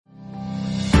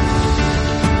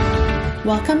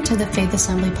Welcome to the Faith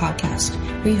Assembly podcast.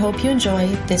 We hope you enjoy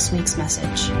this week's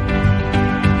message.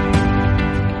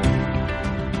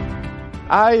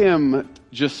 I am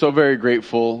just so very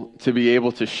grateful to be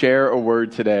able to share a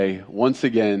word today, once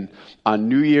again, on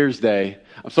New Year's Day.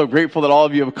 I'm so grateful that all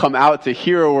of you have come out to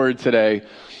hear a word today.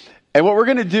 And what we're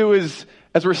going to do is,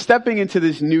 as we're stepping into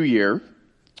this new year,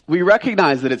 we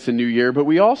recognize that it's a new year, but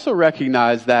we also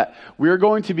recognize that we're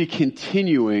going to be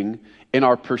continuing in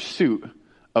our pursuit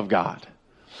of God.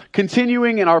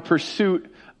 Continuing in our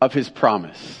pursuit of His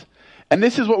promise. And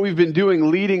this is what we've been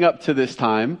doing leading up to this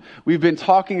time. We've been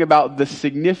talking about the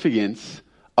significance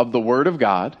of the Word of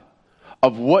God,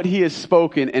 of what He has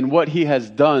spoken and what He has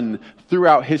done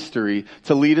throughout history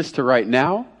to lead us to right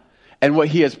now, and what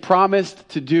He has promised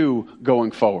to do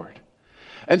going forward.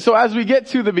 And so as we get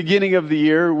to the beginning of the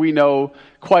year, we know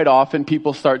quite often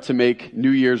people start to make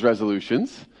New Year's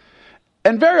resolutions.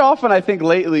 And very often, I think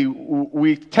lately,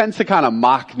 we tend to kind of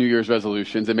mock New Year's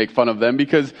resolutions and make fun of them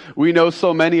because we know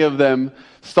so many of them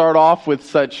start off with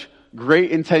such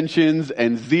great intentions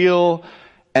and zeal,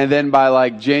 and then by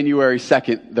like January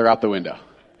 2nd, they're out the window.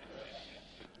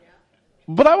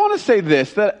 But I want to say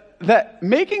this, that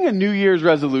making a New Year's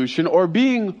resolution or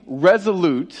being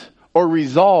resolute or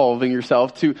resolving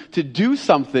yourself to do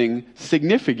something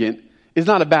significant is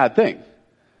not a bad thing.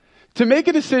 To make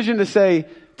a decision to say,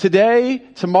 today,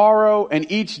 tomorrow, and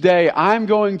each day, I'm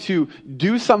going to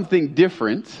do something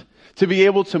different to be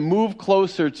able to move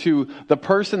closer to the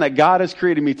person that God has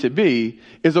created me to be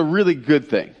is a really good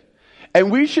thing. And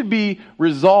we should be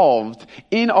resolved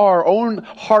in our own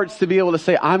hearts to be able to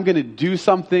say, I'm going to do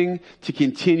something to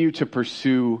continue to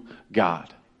pursue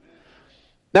God.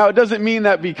 Now, it doesn't mean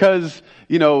that because,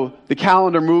 the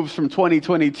calendar moves from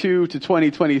 2022 to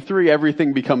 2023,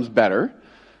 everything becomes better.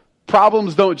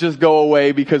 Problems don't just go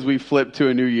away because we flip to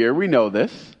a new year. We know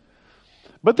this.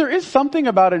 But there is something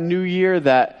about a new year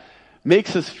that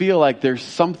makes us feel like there's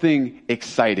something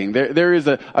exciting. There is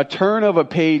a turn of a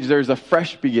page. There's a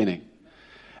fresh beginning.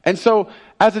 And so,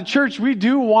 as a church, we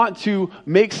do want to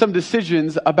make some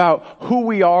decisions about who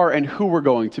we are and who we're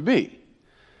going to be.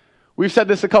 We've said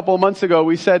this a couple of months ago.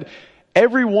 We said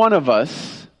every one of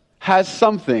us has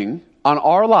something on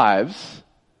our lives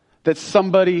that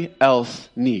somebody else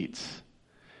needs.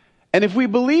 And if we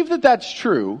believe that that's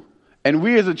true, and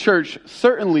we as a church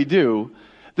certainly do,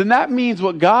 then that means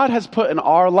what God has put in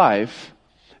our life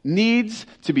needs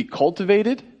to be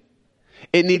cultivated,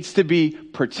 it needs to be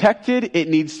protected, it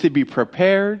needs to be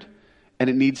prepared, and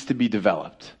it needs to be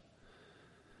developed.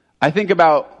 I think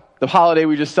about the holiday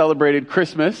we just celebrated,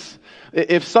 Christmas.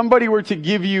 If somebody were to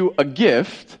give you a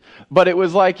gift, but it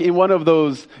was like in one of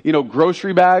those,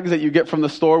 grocery bags that you get from the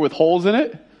store with holes in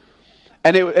it,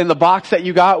 and the box that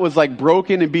you got was like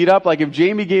broken and beat up. Like if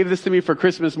Jamie gave this to me for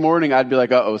Christmas morning, I'd be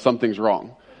like, uh-oh, something's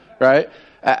wrong, right?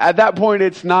 At that point,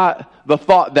 it's not the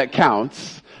thought that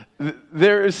counts.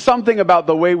 There is something about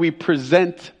the way we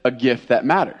present a gift that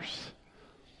matters.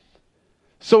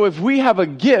 So if we have a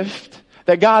gift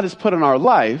that God has put in our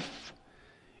life,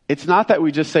 it's not that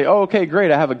we just say, oh, okay,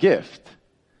 great, I have a gift.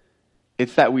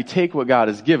 It's that we take what God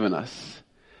has given us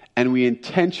and we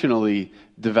intentionally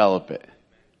develop it.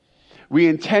 We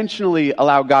intentionally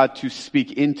allow God to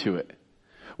speak into it.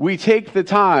 We take the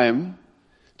time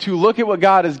to look at what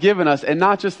God has given us and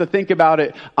not just to think about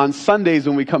it on Sundays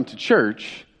when we come to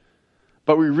church,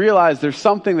 but we realize there's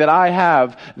something that I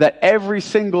have that every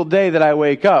single day that I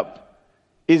wake up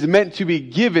is meant to be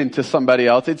given to somebody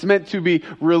else. It's meant to be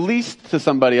released to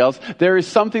somebody else. There is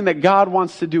something that God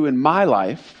wants to do in my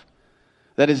life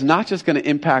that is not just going to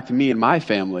impact me and my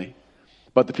family,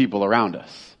 but the people around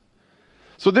us.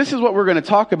 So this is what we're going to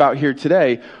talk about here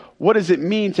today. What does it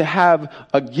mean to have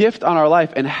a gift on our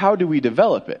life, and how do we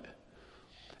develop it?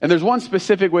 And there's one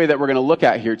specific way that we're going to look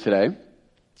at here today.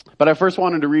 But I first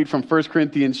wanted to read from 1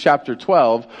 Corinthians chapter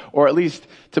 12, or at least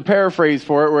to paraphrase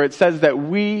for it, where it says that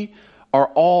we are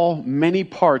all many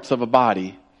parts of a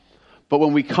body, but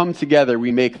when we come together,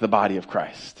 we make the body of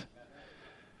Christ.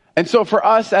 And so for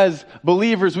us as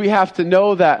believers, we have to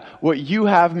know that what you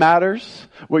have matters,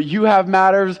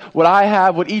 what I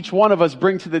have, what each one of us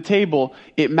bring to the table,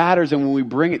 it matters. And when we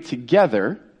bring it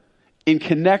together in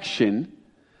connection,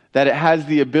 that it has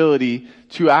the ability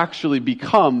to actually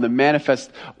become the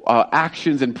manifest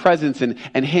actions and presence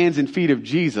and hands and feet of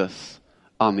Jesus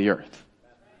on the earth.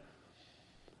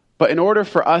 But in order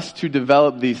for us to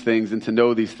develop these things and to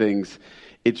know these things,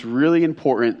 it's really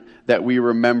important that we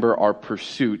remember our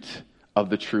pursuit of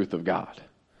the truth of God.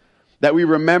 That we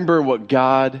remember what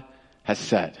God has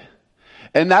said.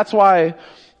 And that's why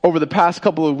over the past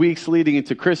couple of weeks leading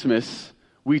into Christmas,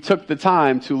 we took the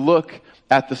time to look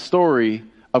at the story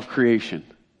of creation.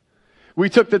 We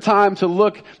took the time to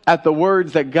look at the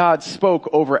words that God spoke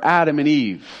over Adam and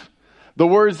Eve. The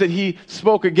words that he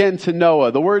spoke again to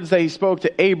Noah. The words that he spoke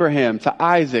to Abraham, to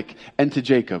Isaac, and to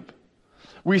Jacob.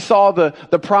 We saw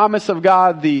the promise of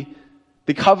God, the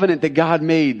covenant that God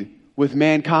made with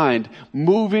mankind,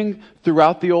 moving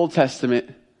throughout the Old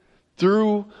Testament,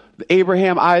 through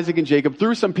Abraham, Isaac, and Jacob,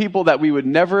 through some people that we would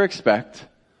never expect,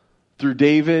 through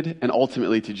David, and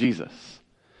ultimately to Jesus.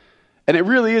 And it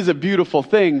really is a beautiful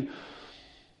thing.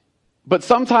 But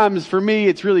sometimes for me,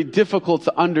 it's really difficult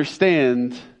to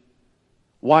understand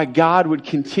why God would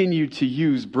continue to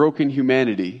use broken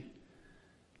humanity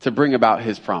to bring about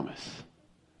his promise.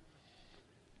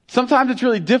 Sometimes it's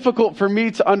really difficult for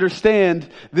me to understand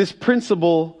this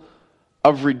principle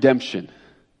of redemption.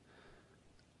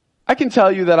 I can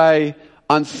tell you that I,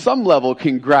 on some level,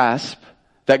 can grasp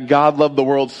that God loved the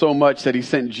world so much that he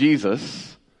sent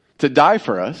Jesus to die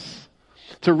for us,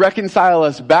 to reconcile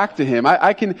us back to him.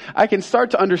 I can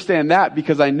start to understand that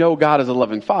because I know God is a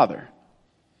loving Father.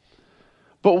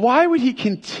 But why would he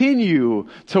continue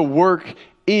to work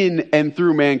in and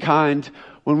through mankind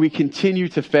when we continue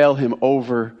to fail him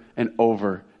over and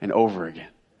over and over again?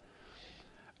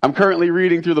 I'm currently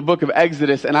reading through the book of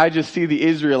Exodus, and I just see the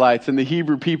Israelites and the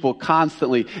Hebrew people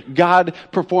constantly. God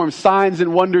performs signs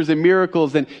and wonders and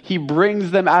miracles, and he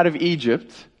brings them out of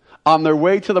Egypt on their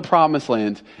way to the promised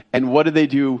land. And what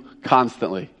do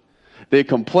constantly? They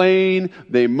complain,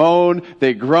 they moan,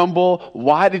 they grumble.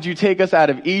 Why did you take us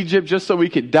out of Egypt just so we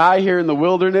could die here in the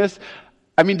wilderness?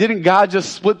 I mean, didn't God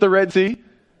just split the Red Sea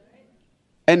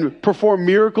and perform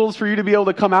miracles for you to be able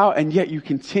to come out? And yet you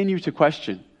continue to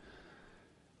question.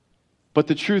 But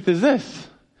the truth is this: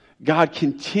 God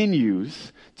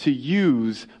continues to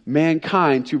use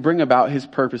mankind to bring about his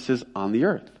purposes on the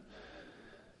earth.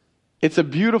 It's a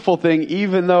beautiful thing,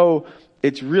 even though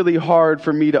it's really hard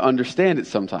for me to understand it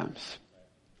sometimes.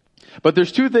 But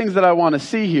there's two things that I want to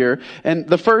see here. And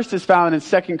the first is found in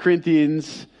 2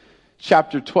 Corinthians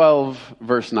chapter 12,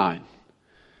 verse 9.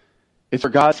 It's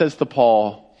where God says to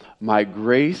Paul, "My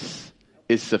grace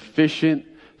is sufficient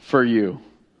for you,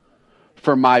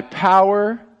 for my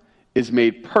power is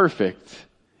made perfect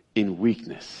in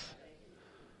weakness."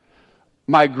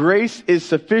 My grace is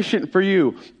sufficient for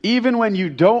you. Even when you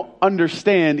don't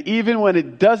understand, even when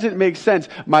it doesn't make sense,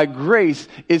 my grace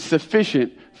is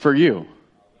sufficient for you.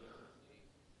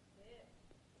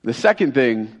 The second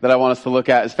thing that I want us to look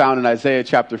at is found in Isaiah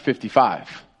chapter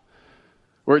 55,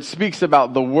 where it speaks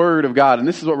about the Word of God. And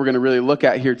this is what we're going to really look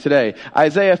at here today.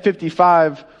 Isaiah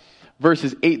 55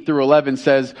 verses 8 through 11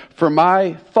 says, "For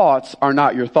my thoughts are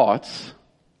not your thoughts,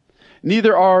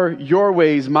 neither are your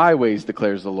ways my ways,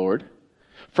 declares the Lord.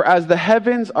 For as the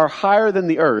heavens are higher than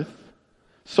the earth,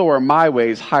 so are my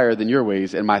ways higher than your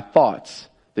ways, and my thoughts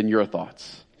than your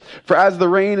thoughts. For as the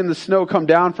rain and the snow come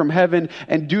down from heaven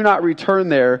and do not return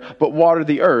there, but water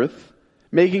the earth,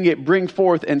 making it bring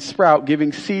forth and sprout,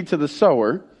 giving seed to the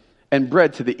sower and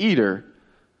bread to the eater,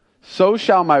 so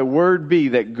shall my word be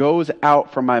that goes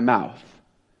out from my mouth.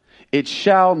 It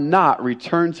shall not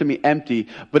return to me empty,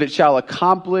 but it shall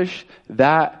accomplish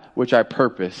that which I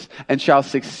purpose, and shall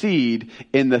succeed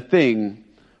in the thing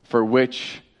for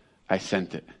which I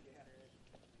sent it."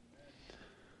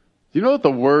 Do you know that the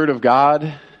Word of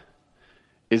God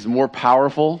is more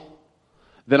powerful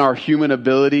than our human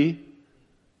ability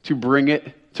to bring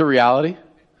it to reality?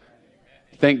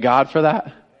 Thank God for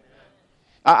that.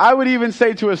 I would even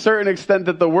say to a certain extent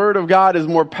that the Word of God is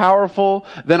more powerful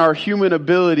than our human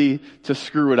ability to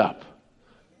screw it up.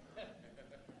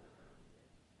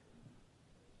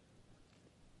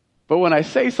 But when I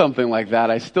say something like that,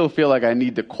 I still feel like I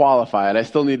need to qualify it. I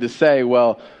still need to say,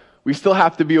 well, we still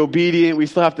have to be obedient, we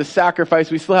still have to sacrifice,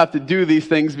 we still have to do these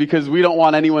things because we don't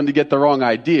want anyone to get the wrong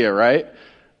idea, right?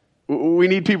 We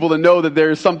need people to know that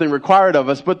there is something required of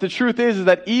us. But the truth is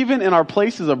that even in our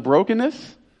places of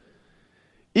brokenness,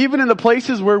 even in the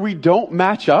places where we don't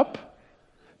match up,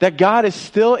 that God is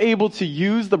still able to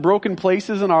use the broken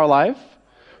places in our life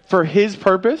for his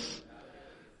purpose.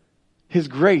 His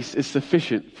grace is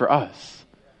sufficient for us.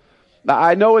 Now,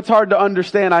 I know it's hard to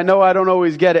understand. I know I don't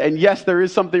always get it. And yes, there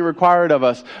is something required of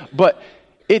us. But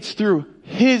it's through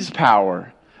his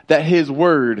power that his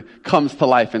word comes to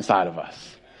life inside of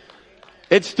us.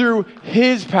 It's through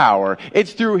his power.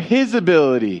 It's through his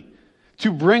ability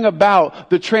to bring about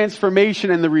the transformation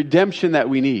and the redemption that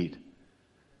we need.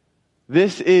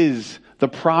 This is the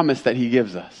promise that he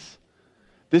gives us.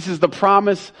 This is the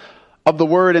promise of the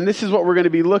word, and this is what we're going to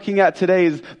be looking at today,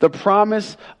 is the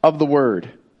promise of the word.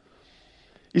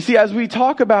 You see, as we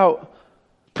talk about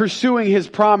pursuing his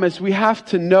promise, we have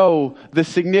to know the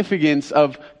significance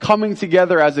of coming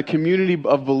together as a community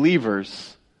of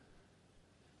believers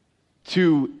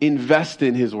to invest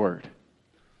in his word.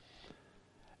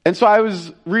 And so I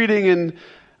was reading, and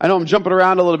I know I'm jumping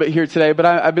around a little bit here today, but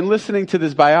I've been listening to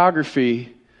this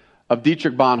biography of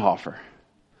Dietrich Bonhoeffer.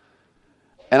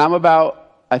 And I'm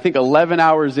about, I think, 11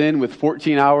 hours in with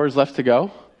 14 hours left to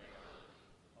go.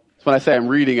 So when I say I'm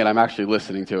reading it, I'm actually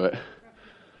listening to it.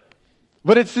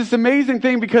 But it's this amazing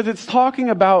thing because it's talking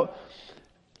about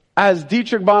as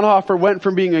Dietrich Bonhoeffer went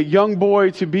from being a young boy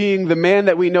to being the man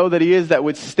that we know that he is, that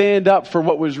would stand up for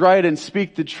what was right and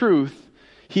speak the truth,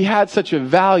 he had such a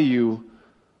value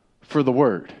for the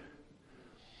word.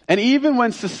 And even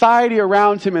when society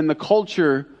around him and the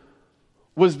culture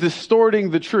was distorting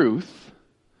the truth,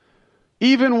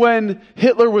 even when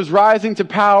Hitler was rising to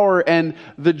power and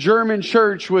the German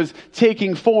church was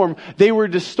taking form, they were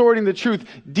distorting the truth.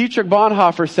 Dietrich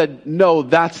Bonhoeffer said, no,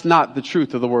 that's not the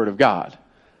truth of the Word of God,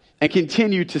 and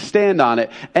continued to stand on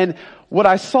it. And what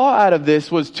I saw out of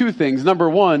this was two things. Number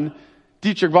one,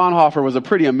 Dietrich Bonhoeffer was a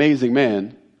pretty amazing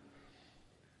man.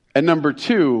 And number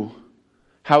two,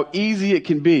 how easy it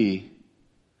can be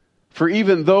for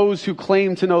even those who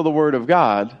claim to know the Word of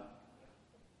God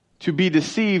to be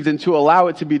deceived and to allow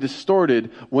it to be distorted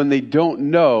when they don't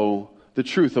know the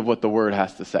truth of what the Word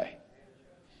has to say.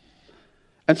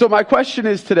 And so my question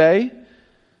is today,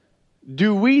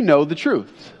 do we know the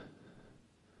truth?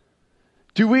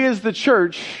 Do we as the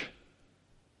church,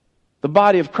 the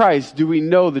body of Christ, do we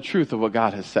know the truth of what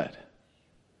God has said?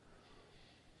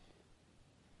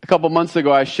 A couple months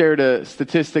ago, I shared a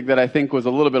statistic that I think was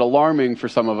a little bit alarming for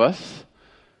some of us,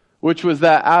 which was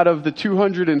that out of the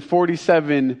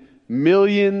 247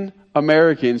 million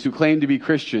Americans who claim to be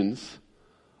Christians,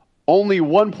 only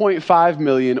 1.5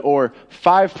 million, or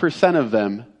 5% of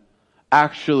them,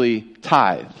 actually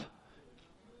tithe.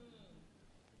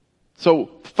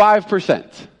 So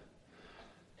 5%.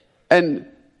 And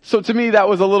so to me, that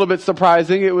was a little bit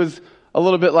surprising. It was a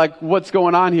little bit like, what's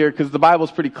going on here? Because the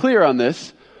Bible's pretty clear on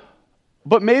this.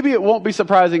 But maybe it won't be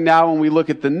surprising now when we look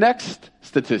at the next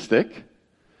statistic,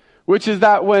 which is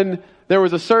that when there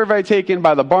was a survey taken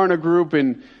by the Barna Group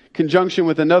in conjunction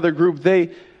with another group, they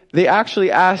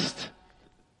actually asked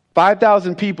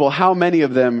 5,000 people how many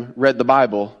of them read the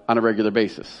Bible on a regular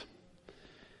basis.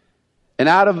 And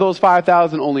out of those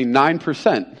 5,000, only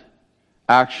 9%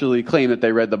 actually claim that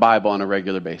they read the Bible on a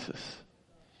regular basis.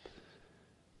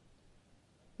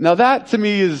 Now that to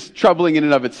me is troubling in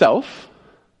and of itself.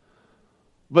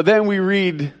 But then we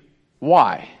read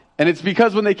why. And it's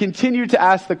because when they continue to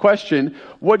ask the question,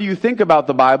 what do you think about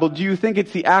the Bible? Do you think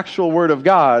it's the actual Word of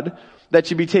God that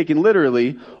should be taken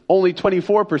literally? Only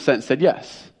 24% said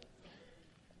yes.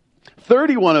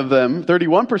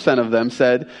 31% of them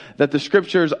said that the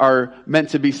scriptures are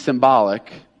meant to be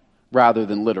symbolic rather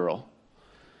than literal.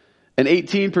 And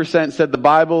 18% said the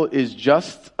Bible is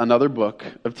just another book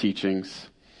of teachings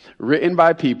written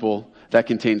by people that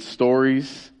contains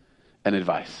stories and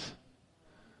advice.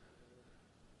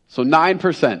 So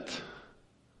 9%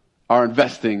 are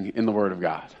investing in the Word of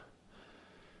God.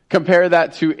 Compare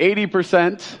that to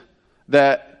 80%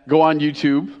 that go on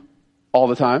YouTube all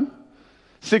the time,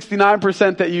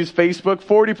 69% that use Facebook,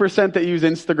 40% that use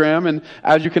Instagram, and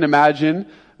as you can imagine,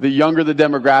 the younger the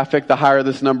demographic, the higher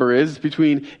this number is.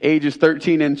 Between ages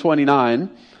 13 and 29,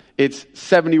 it's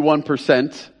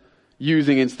 71%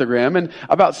 using Instagram, and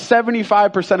about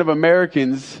 75% of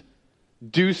Americans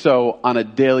do so on a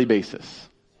daily basis.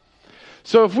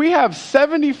 So if we have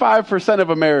 75%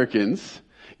 of Americans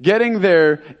getting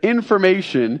their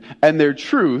information and their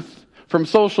truth from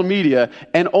social media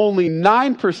and only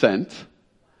 9%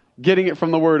 getting it from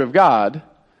the Word of God,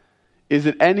 is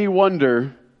it any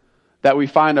wonder that we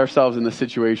find ourselves in the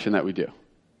situation that we do?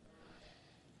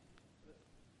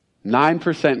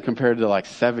 9% compared to like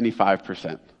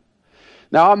 75%.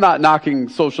 Now, I'm not knocking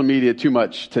social media too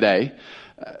much today.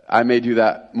 I may do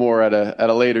that more at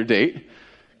a later date.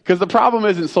 Because the problem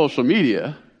isn't social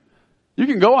media. You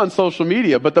can go on social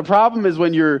media, but the problem is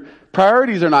when your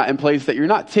priorities are not in place, that you're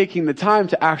not taking the time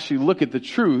to actually look at the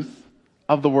truth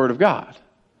of the Word of God.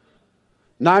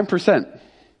 9%.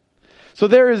 So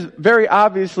there is very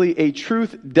obviously a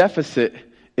truth deficit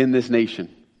in this nation.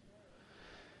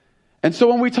 And so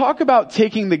when we talk about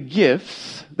taking the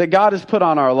gifts that God has put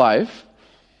on our life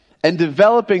and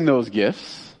developing those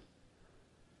gifts,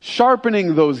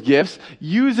 sharpening those gifts,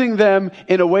 using them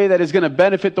in a way that is going to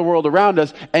benefit the world around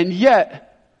us, and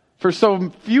yet, for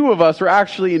so few of us, we're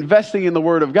actually investing in the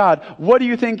Word of God, what do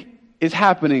you think is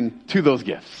happening to those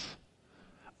gifts?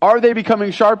 Are they becoming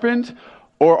sharpened,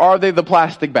 or are they the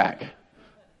plastic bag?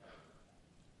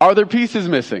 Are there pieces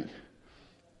missing?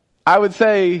 I would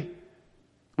say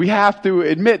we have to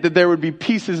admit that there would be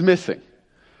pieces missing.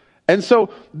 And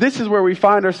so this is where we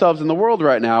find ourselves in the world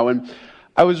right now. And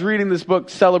I was reading this book,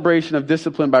 Celebration of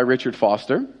Discipline by Richard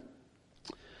Foster.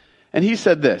 And he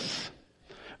said this: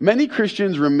 many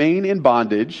Christians remain in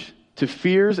bondage to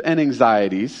fears and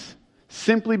anxieties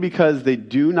simply because they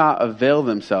do not avail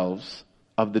themselves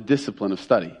of the discipline of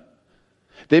study.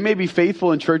 They may be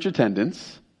faithful in church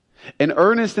attendance and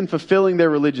earnest in fulfilling their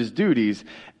religious duties,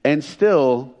 and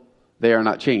still they are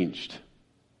not changed.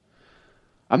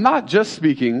 I'm not just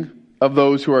speaking of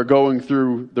those who are going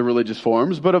through the religious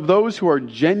forms, but of those who are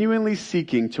genuinely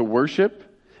seeking to worship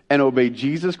and obey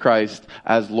Jesus Christ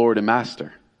as Lord and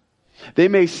Master. They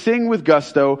may sing with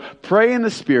gusto, pray in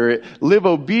the Spirit, live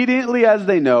obediently as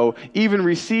they know, even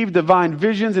receive divine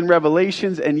visions and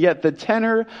revelations, and yet the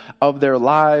tenor of their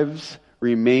lives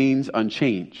remains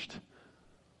unchanged.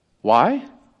 Why?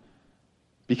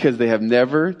 Because they have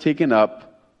never taken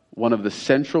up one of the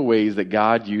central ways that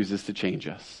God uses to change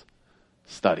us: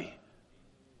 study.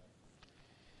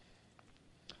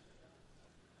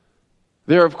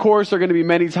 There, of course, are going to be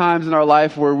many times in our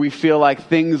life where we feel like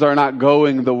things are not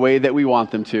going the way that we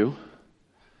want them to.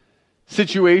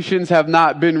 Situations have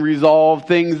not been resolved.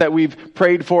 Things that we've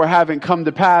prayed for haven't come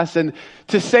to pass. And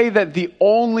to say that the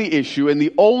only issue and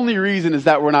the only reason is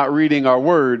that we're not reading our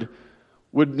word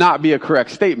would not be a correct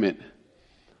statement.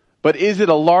 But is it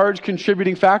a large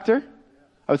contributing factor?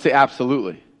 I would say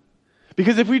absolutely.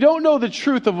 Because if we don't know the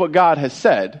truth of what God has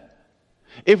said,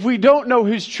 if we don't know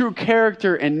His true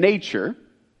character and nature,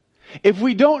 if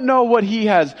we don't know what He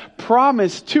has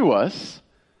promised to us,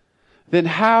 then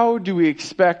how do we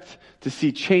expect to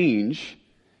see change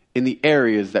in the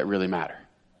areas that really matter?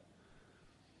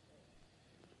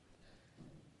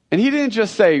 And He didn't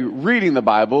just say reading the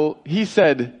Bible, He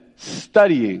said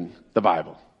studying the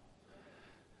Bible.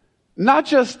 Not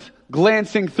just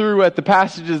glancing through at the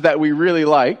passages that we really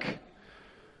like,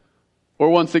 or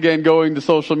once again going to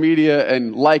social media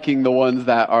and liking the ones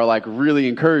that are like really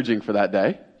encouraging for that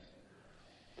day.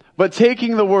 But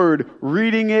taking the word,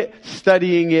 reading it,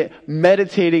 studying it,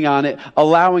 meditating on it,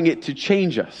 allowing it to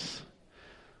change us.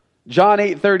 John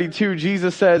 8:32,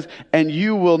 Jesus says, "And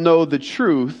you will know the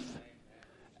truth,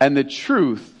 and the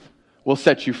truth will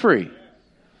set you free."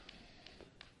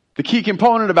 The key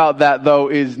component about that, though,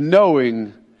 is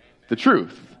knowing the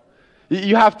truth.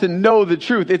 You have to know the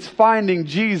truth. It's finding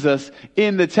Jesus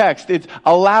in the text. It's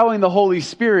allowing the Holy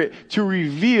Spirit to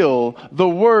reveal the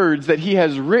words that He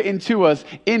has written to us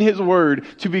in His Word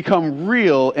to become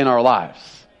real in our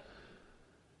lives.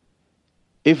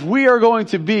 If we are going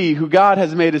to be who God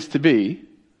has made us to be,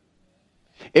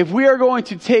 if we are going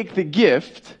to take the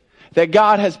gift that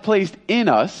God has placed in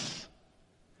us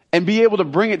and be able to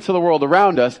bring it to the world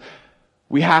around us,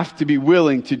 we have to be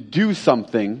willing to do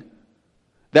something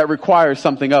that requires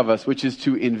something of us, which is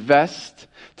to invest,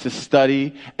 to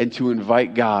study, and to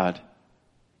invite God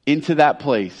into that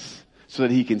place so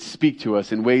that He can speak to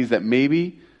us in ways that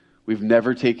maybe we've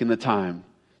never taken the time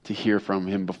to hear from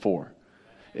Him before.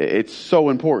 It's so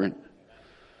important.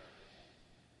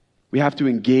 We have to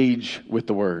engage with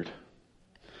the Word.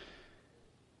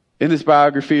 In this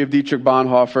biography of Dietrich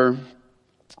Bonhoeffer,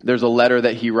 there's a letter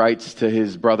that he writes to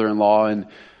his brother-in-law, and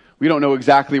we don't know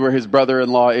exactly where his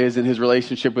brother-in-law is in his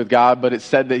relationship with God, but it's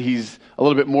said that he's a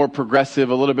little bit more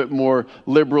progressive, a little bit more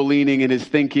liberal-leaning in his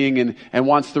thinking, and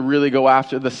wants to really go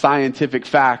after the scientific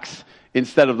facts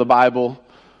instead of the Bible,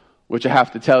 which I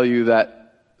have to tell you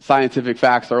that scientific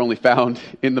facts are only found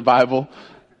in the Bible.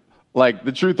 Like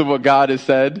the truth of what God has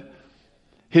said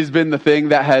has been the thing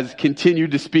that has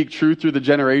continued to speak truth through the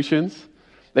generations.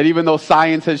 That even though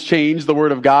science has changed, the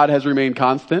Word of God has remained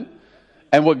constant.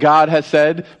 And what God has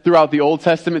said throughout the Old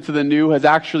Testament to the New has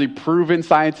actually proven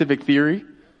scientific theory.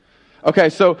 Okay,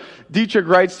 so Dietrich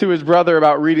writes to his brother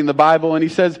about reading the Bible, and he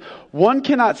says, one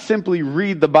cannot simply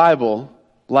read the Bible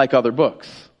like other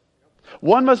books.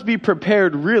 One must be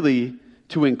prepared really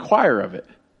to inquire of it.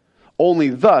 Only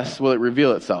thus will it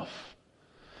reveal itself.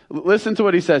 Listen to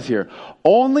what he says here.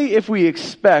 Only if we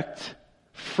expect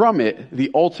from it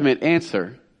the ultimate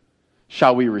answer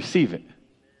shall we receive it.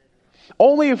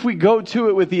 Only if we go to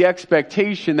it with the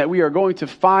expectation that we are going to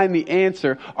find the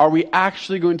answer are we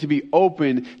actually going to be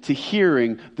open to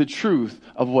hearing the truth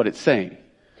of what it's saying.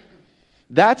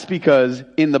 That's because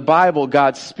in the Bible,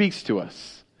 God speaks to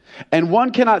us. And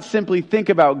one cannot simply think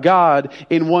about God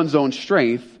in one's own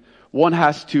strength. One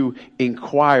has to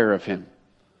inquire of Him.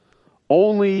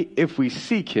 Only if we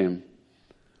seek Him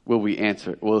will He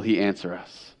answer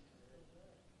us.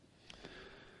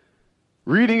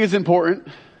 Reading is important,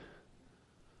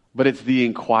 but it's the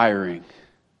inquiring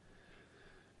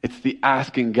It's the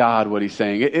asking God what he's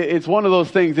saying. It's one of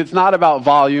those things. It's not about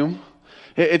volume.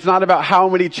 It's not about how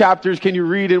many chapters can you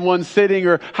read in one sitting,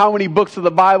 or how many books of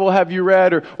the Bible have you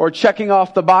read, or checking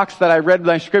off the box that I read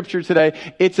my scripture today.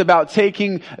 It's about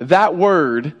taking that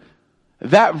word,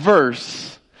 that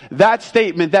verse, that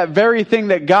statement, that very thing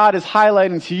that God is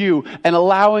highlighting to you, and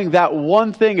allowing that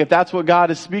one thing, if that's what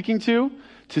God is speaking to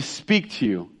speak to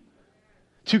you.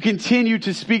 To continue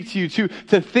to speak to you,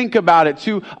 to think about it,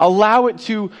 to allow it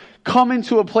to come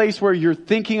into a place where you're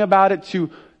thinking about it, to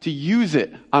use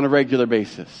it on a regular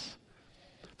basis.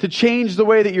 To change the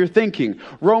way that you're thinking.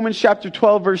 Romans chapter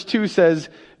 12 verse 2 says,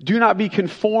 "Do not be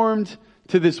conformed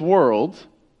to this world,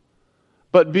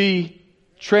 but be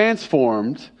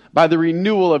transformed by the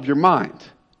renewal of your mind,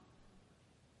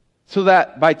 so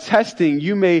that by testing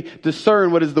you may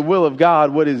discern what is the will of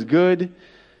God, what is good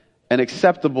and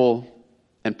acceptable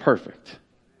and perfect."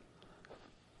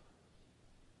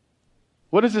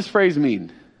 What does this phrase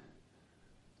mean?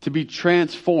 To be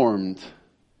transformed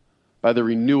by the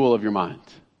renewal of your mind.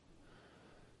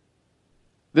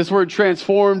 This word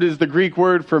transformed is the Greek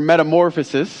word for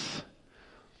metamorphosis,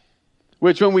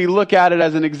 which when we look at it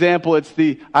as an example, it's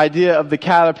the idea of the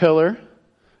caterpillar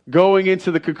going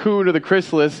into the cocoon or the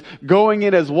chrysalis, going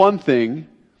in as one thing,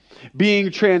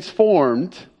 being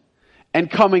transformed, and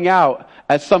coming out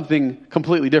as something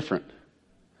completely different.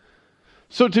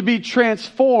 So to be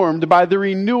transformed by the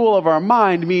renewal of our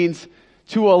mind means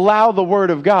to allow the Word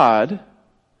of God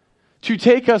to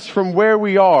take us from where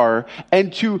we are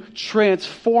and to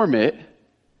transform it,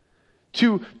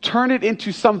 to turn it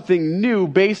into something new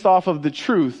based off of the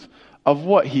truth of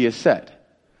what He has said.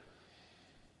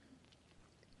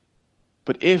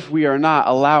 But if we are not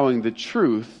allowing the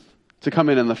truth to come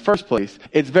in the first place,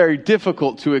 it's very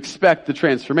difficult to expect the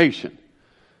transformation.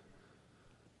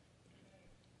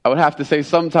 I would have to say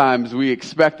sometimes we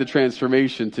expect the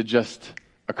transformation to just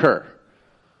occur.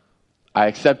 I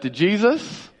accepted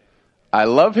Jesus. I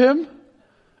love Him.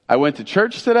 I went to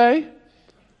church today.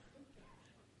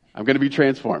 I'm going to be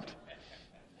transformed.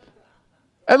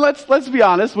 And let's be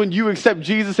honest, when you accept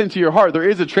Jesus into your heart, there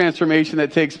is a transformation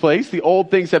that takes place. The old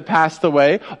things have passed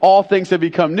away. All things have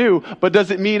become new. But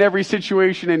does it mean every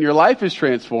situation in your life is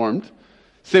transformed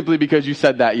simply because you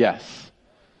said that yes?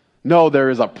 No, there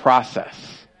is a process.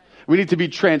 We need to be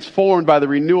transformed by the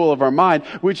renewal of our mind,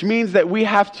 which means that we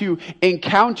have to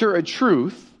encounter a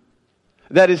truth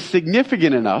that is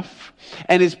significant enough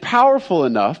and is powerful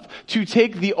enough to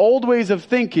take the old ways of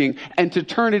thinking and to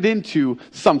turn it into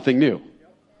something new.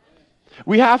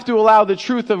 We have to allow the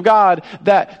truth of God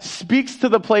that speaks to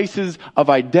the places of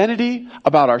identity,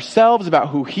 about ourselves, about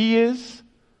who He is,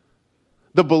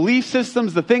 the belief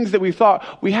systems, the things that we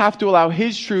thought. We have to allow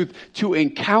His truth to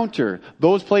encounter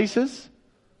those places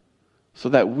so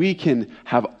that we can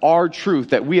have our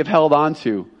truth that we have held on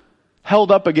to,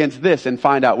 held up against this, and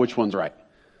find out which one's right.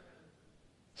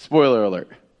 Spoiler alert.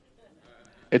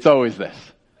 It's always this.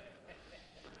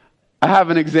 I have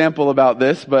an example about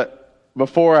this, but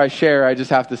before I share, I just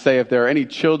have to say, if there are any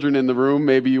children in the room,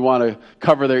 maybe you want to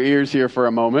cover their ears here for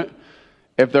a moment.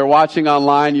 If they're watching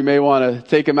online, you may want to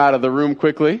take them out of the room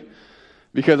quickly,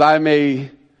 because I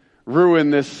may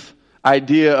ruin this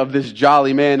idea of this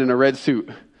jolly man in a red suit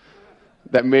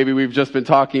that maybe we've just been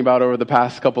talking about over the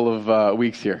past couple of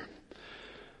weeks here.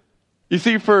 You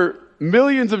see, for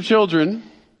millions of children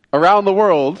around the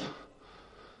world,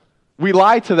 we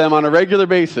lie to them on a regular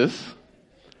basis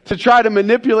to try to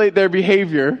manipulate their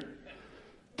behavior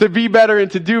to be better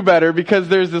and to do better, because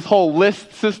there's this whole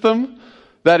list system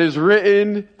that is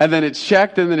written and then it's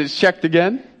checked and then it's checked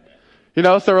again. You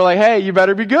know, so we're like, hey, you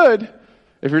better be good.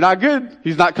 If you're not good,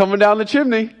 he's not coming down the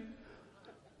chimney.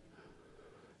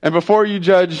 And before you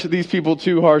judge these people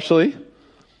too harshly,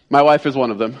 my wife is one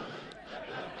of them.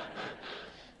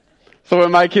 So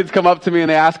when my kids come up to me and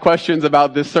they ask questions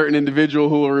about this certain individual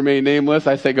who will remain nameless,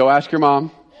 I say, go ask your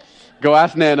mom. Go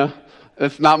ask Nana.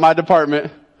 It's not my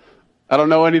department. I don't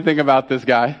know anything about this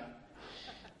guy.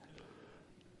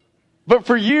 But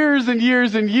for years and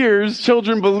years and years,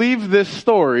 children believe this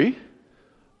story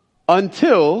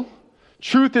until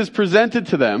truth is presented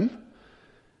to them.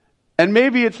 And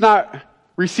maybe it's not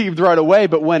received right away,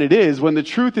 but when it is, when the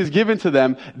truth is given to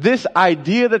them, this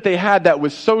idea that they had that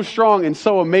was so strong and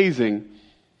so amazing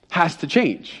has to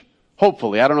change.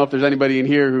 Hopefully. I don't know if there's anybody in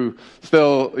here who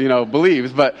still,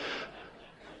 believes, but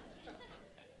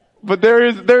there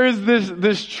is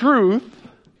this truth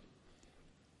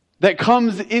that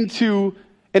comes into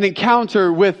an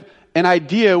encounter with an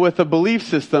idea, with a belief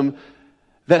system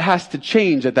that has to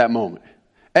change at that moment.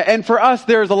 And for us,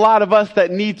 there's a lot of us that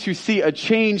need to see a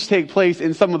change take place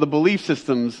in some of the belief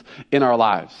systems in our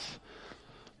lives.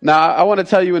 Now, I want to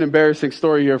tell you an embarrassing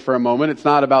story here for a moment. It's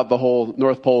not about the whole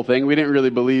North Pole thing. We didn't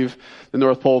really believe the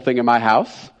North Pole thing in my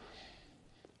house.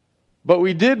 But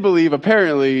we did believe,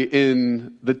 apparently,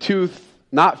 in the tooth,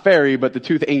 not fairy, but the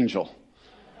tooth angel.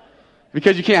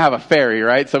 Because you can't have a fairy,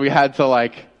 right? So we had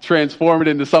to transform it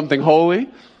into something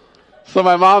holy. So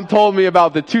my mom told me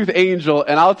about the tooth angel,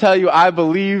 and I'll tell you, I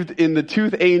believed in the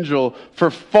tooth angel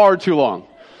for far too long.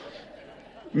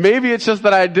 Maybe it's just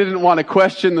that I didn't want to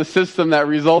question the system that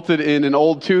resulted in an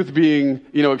old tooth being,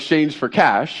 exchanged for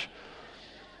cash.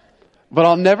 But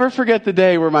I'll never forget the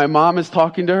day where my mom is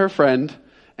talking to her friend,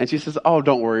 and she says, "Oh,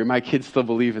 don't worry, my kids still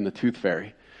believe in the tooth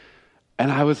fairy."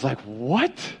 And I was like,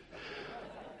 what?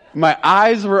 My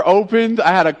eyes were opened. I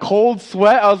had a cold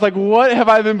sweat. I was like, what have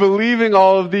I been believing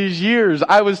all of these years?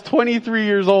 I was 23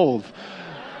 years old.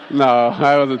 No,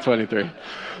 I wasn't 23.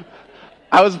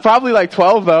 I was probably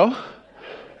 12 though.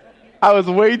 I was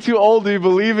way too old to be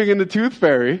believing in the tooth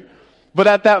fairy. But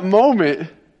at that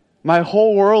moment, my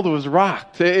whole world was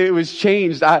rocked. It was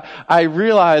changed. I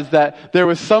realized that there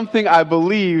was something I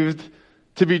believed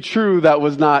to be true that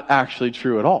was not actually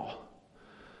true at all.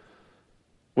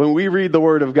 When we read the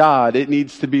Word of God, it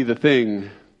needs to be the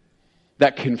thing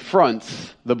that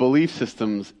confronts the belief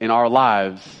systems in our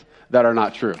lives that are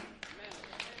not true.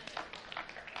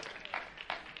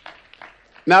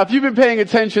 Now, if you've been paying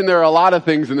attention, there are a lot of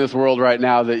things in this world right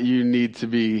now that you need to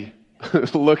be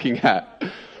looking at.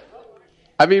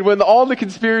 I mean, when all the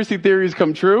conspiracy theories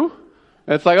come true,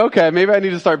 it's like, okay, maybe I need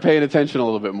to start paying attention a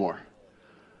little bit more.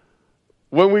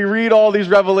 When we read all these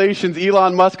revelations,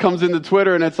 Elon Musk comes into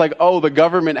Twitter and it's like, oh, the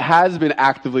government has been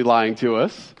actively lying to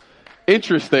us.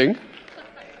 Interesting.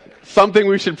 Something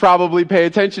we should probably pay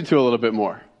attention to a little bit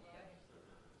more.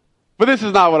 But this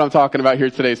is not what I'm talking about here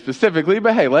today specifically,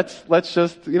 but hey, let's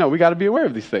just, we got to be aware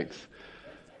of these things.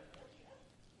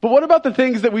 But what about the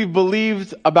things that we've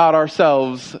believed about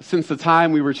ourselves since the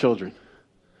time we were children?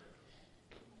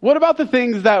 What about the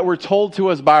things that were told to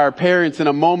us by our parents in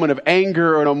a moment of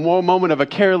anger or in a moment of a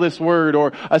careless word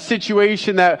or a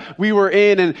situation that we were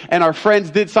in and our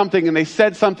friends did something and they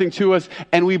said something to us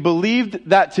and we believed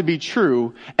that to be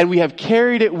true and we have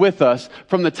carried it with us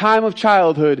from the time of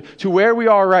childhood to where we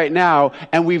are right now,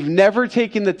 and we've never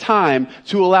taken the time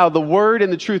to allow the Word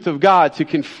and the truth of God to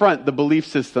confront the belief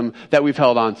system that we've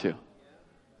held on to?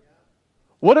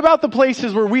 What about the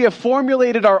places where we have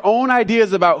formulated our own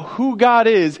ideas about who God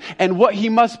is and what He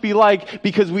must be like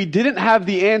because we didn't have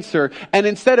the answer, and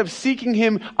instead of seeking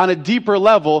Him on a deeper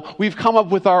level, we've come up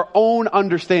with our own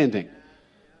understanding?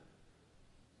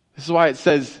 This is why it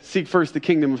says, seek first the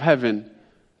kingdom of heaven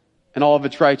and all of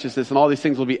its righteousness, and all these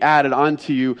things will be added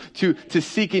onto you. To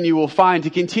seek and you will find,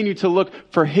 to continue to look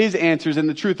for His answers and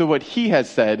the truth of what He has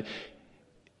said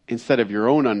instead of your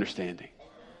own understanding.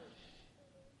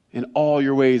 In all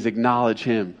your ways, acknowledge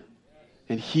Him,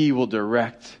 and He will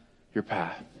direct your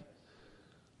path.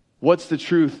 What's the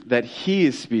truth that He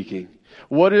is speaking?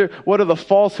 What are the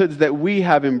falsehoods that we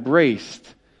have embraced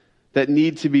that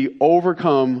need to be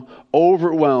overcome,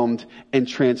 overwhelmed, and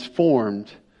transformed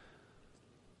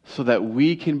so that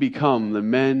we can become the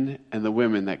men and the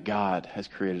women that God has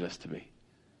created us to be?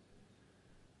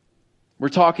 We're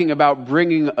talking about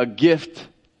bringing a gift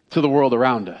to the world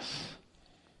around us.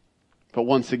 But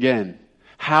once again,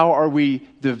 how are we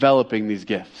developing these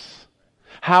gifts?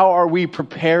 How are we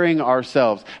preparing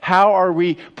ourselves? How are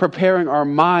we preparing our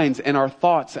minds and our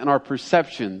thoughts and our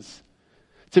perceptions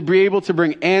to be able to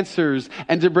bring answers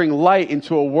and to bring light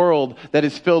into a world that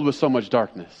is filled with so much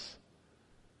darkness?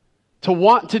 To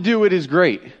want to do it is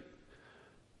great,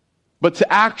 but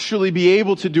to actually be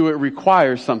able to do it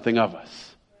requires something of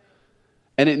us.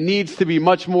 And it needs to be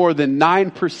much more than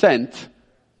 9%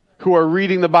 who are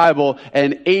reading the Bible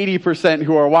and 80%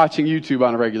 who are watching YouTube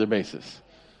on a regular basis.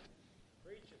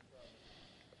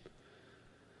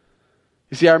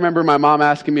 You see, I remember my mom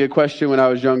asking me a question when I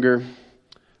was younger.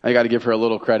 I got to give her a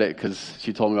little credit because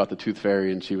she told me about the tooth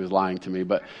fairy and she was lying to me.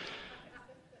 But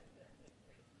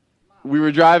we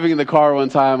were driving in the car one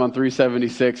time on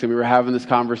 376 and we were having this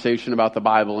conversation about the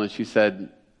Bible, and she said,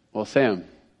 well, Sam,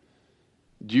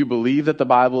 do you believe that the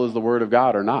Bible is the Word of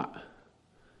God or not?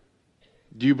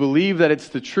 Do you believe that it's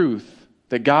the truth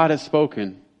that God has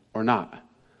spoken or not?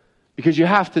 Because you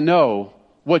have to know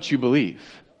what you believe.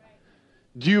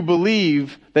 Do you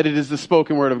believe that it is the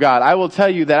spoken word of God? I will tell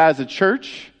you that as a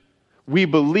church, we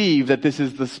believe that this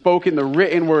is the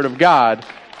written word of God,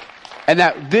 and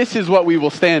that this is what we will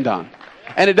stand on.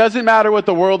 And it doesn't matter what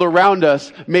the world around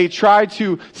us may try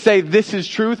to say this is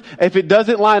truth. If it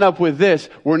doesn't line up with this,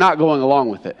 we're not going along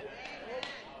with it.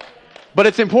 But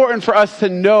it's important for us to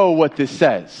know what this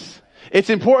says. It's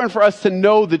important for us to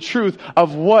know the truth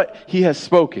of what he has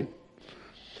spoken.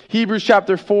 Hebrews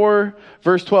chapter 4,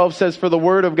 verse 12 says, "For the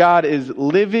word of God is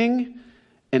living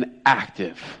and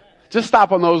active." Just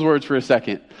stop on those words for a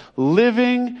second.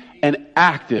 Living and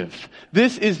active.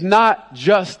 This is not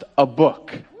just a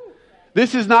book.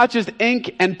 This is not just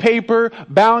ink and paper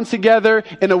bound together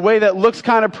in a way that looks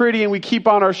kind of pretty and we keep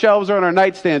on our shelves or on our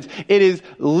nightstands. It is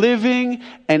living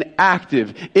and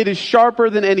active. It is sharper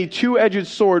than any two-edged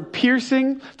sword,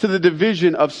 piercing to the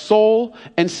division of soul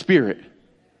and spirit.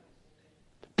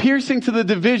 Piercing to the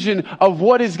division of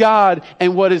what is God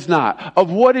and what is not. Of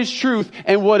what is truth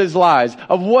and what is lies.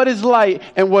 Of what is light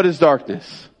and what is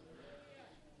darkness.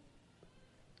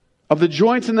 Of the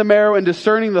joints and the marrow, and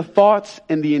discerning the thoughts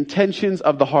and the intentions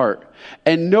of the heart.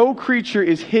 And no creature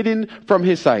is hidden from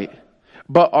his sight,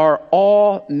 but are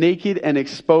all naked and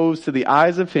exposed to the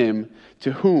eyes of him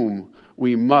to whom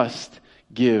we must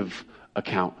give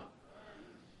account.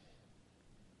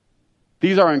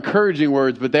 These are encouraging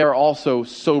words, but they are also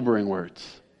sobering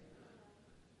words.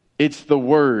 It's the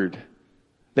word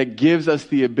that gives us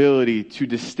the ability to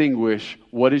distinguish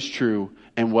what is true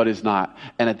and what is not.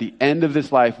 And at the end of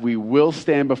this life, we will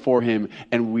stand before him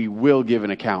and we will give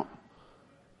an account.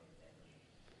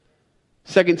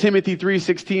 2 Timothy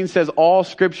 3:16 says, all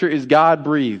scripture is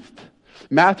God-breathed.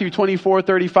 Matthew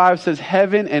 24:35 says,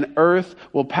 heaven and earth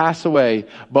will pass away,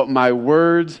 but my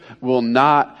words will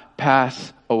not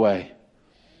pass away.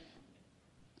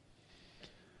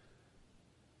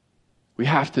 We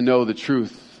have to know the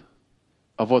truth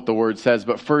of what the word says,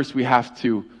 but first we have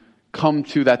to come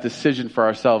to that decision for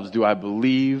ourselves. Do I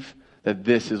believe that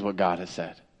this is what God has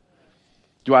said?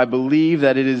 Do I believe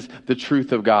that it is the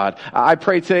truth of God? I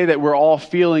pray today that we're all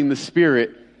feeling the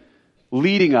Spirit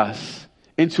leading us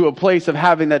into a place of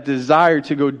having that desire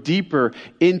to go deeper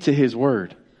into his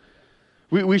word.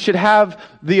 We should have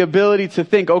the ability to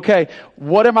think, okay,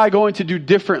 what am I going to do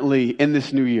differently in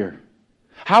this new year?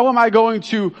 How am I going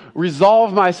to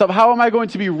resolve myself? How am I going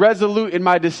to be resolute in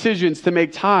my decisions to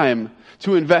make time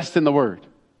to invest in the word?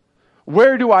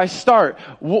 Where do I start?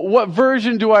 What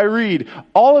version do I read?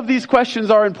 All of these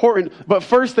questions are important, but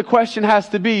first the question has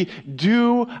to be,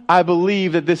 do I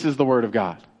believe that this is the word of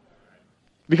God?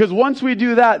 Because once we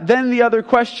do that, then the other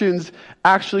questions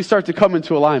actually start to come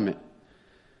into alignment.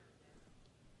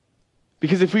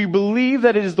 Because if we believe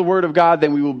that it is the word of God,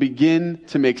 then we will begin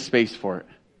to make space for it.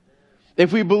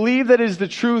 If we believe that it is the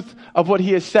truth of what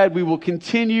he has said, we will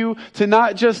continue to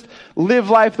not just live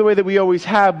life the way that we always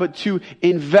have, but to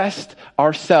invest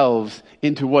ourselves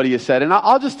into what he has said. And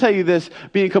I'll just tell you this,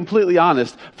 being completely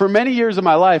honest. For many years of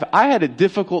my life, I had a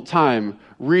difficult time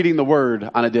reading the word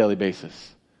on a daily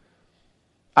basis.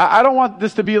 I don't want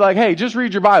this to be like, hey, just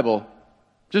read your Bible.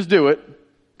 Just do it.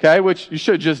 Okay, which you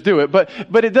should just do it. But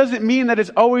it doesn't mean that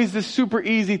it's always this super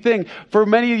easy thing. For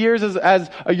many years as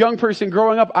a young person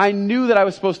growing up, I knew that I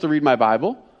was supposed to read my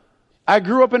Bible. I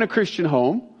grew up in a Christian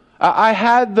home. I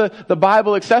had the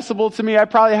Bible accessible to me. I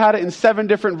probably had it in 7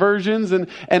 different versions and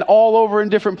all over in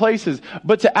different places.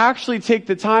 But to actually take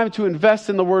the time to invest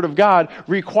in the Word of God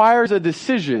requires a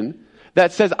decision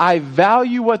that says, I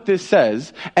value what this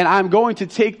says, and I'm going to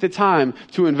take the time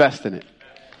to invest in it.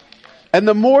 And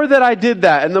the more that I did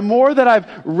that, and the more that I've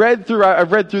read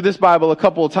through this Bible a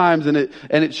couple of times, and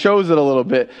it shows it a little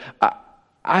bit,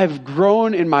 I've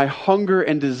grown in my hunger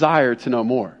and desire to know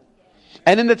more.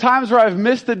 And in the times where I've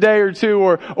missed a day or two,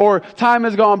 or time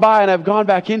has gone by and I've gone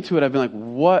back into it, I've been like,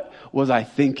 what was I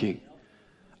thinking?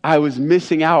 I was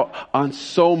missing out on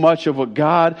so much of what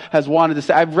God has wanted to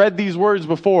say. I've read these words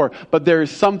before, but there is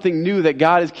something new that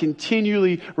God is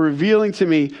continually revealing to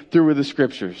me through the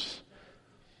scriptures.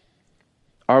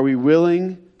 Are we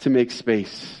willing to make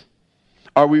space?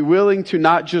 Are we willing to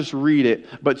not just read it,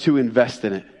 but to invest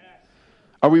in it?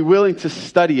 Are we willing to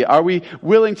study it? Are we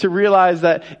willing to realize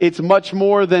that it's much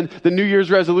more than the New Year's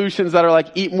resolutions that are like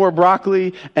eat more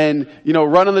broccoli and,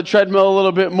 run on the treadmill a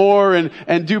little bit more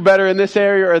and do better in this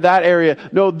area or that area?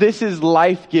 No, this is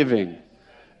life-giving.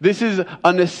 This is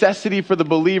a necessity for the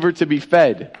believer to be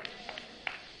fed.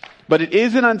 But it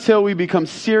isn't until we become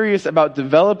serious about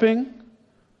developing,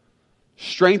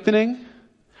 strengthening,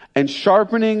 and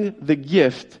sharpening the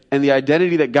gift and the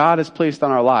identity that God has placed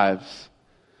on our lives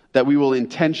that we will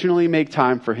intentionally make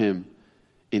time for him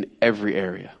in every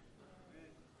area.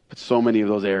 But so many of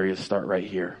those areas start right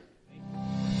here.